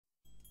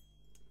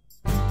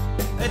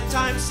At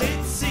times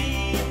it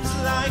seems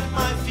like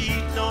my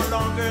feet no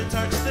longer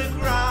touch the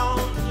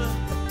ground.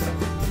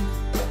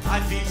 I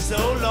feel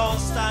so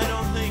lost, I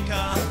don't think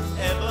I'll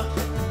ever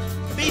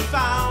be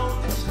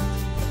found.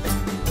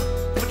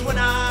 But when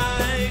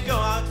I go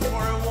out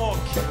for a walk,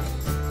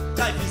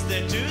 life is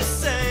there to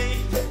say,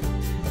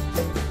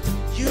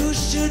 you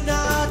should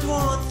not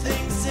want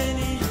things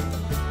any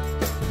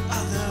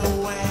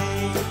other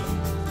way.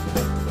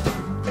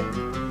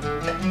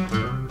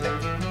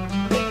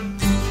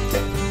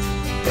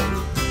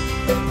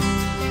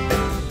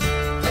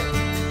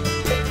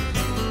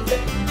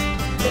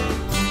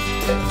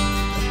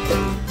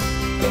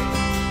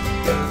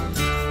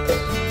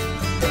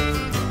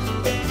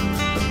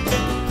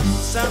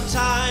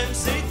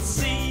 Sometimes it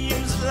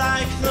seems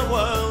like the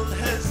world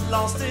has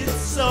lost its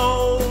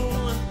soul.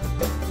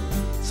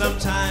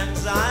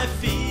 Sometimes I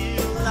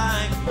feel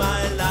like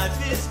my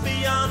life is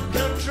beyond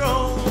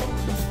control.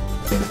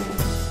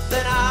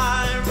 Then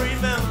I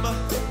remember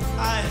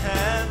I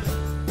have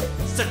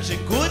such a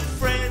good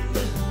friend,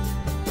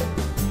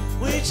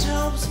 which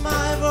helps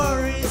my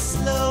worries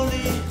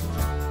slowly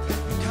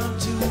come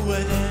to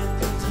an end.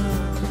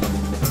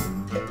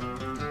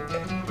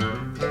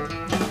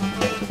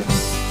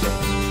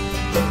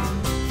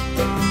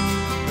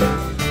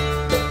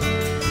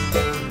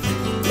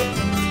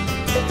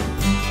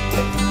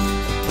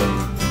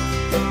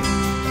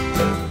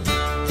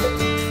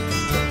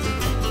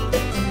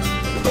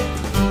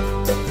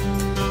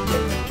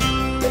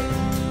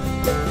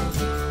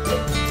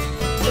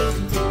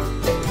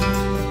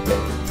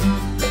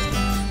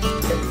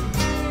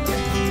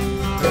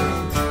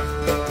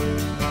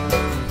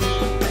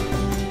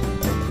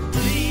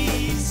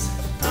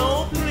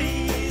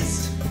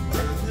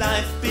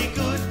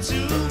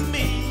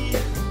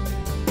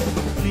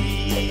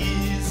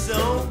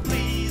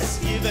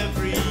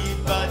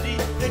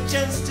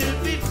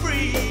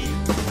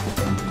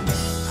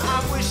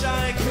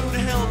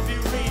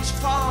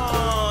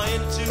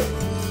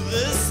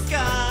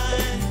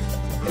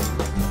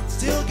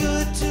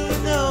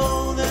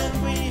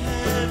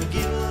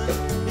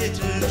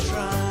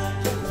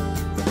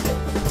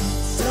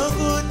 So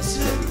good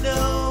to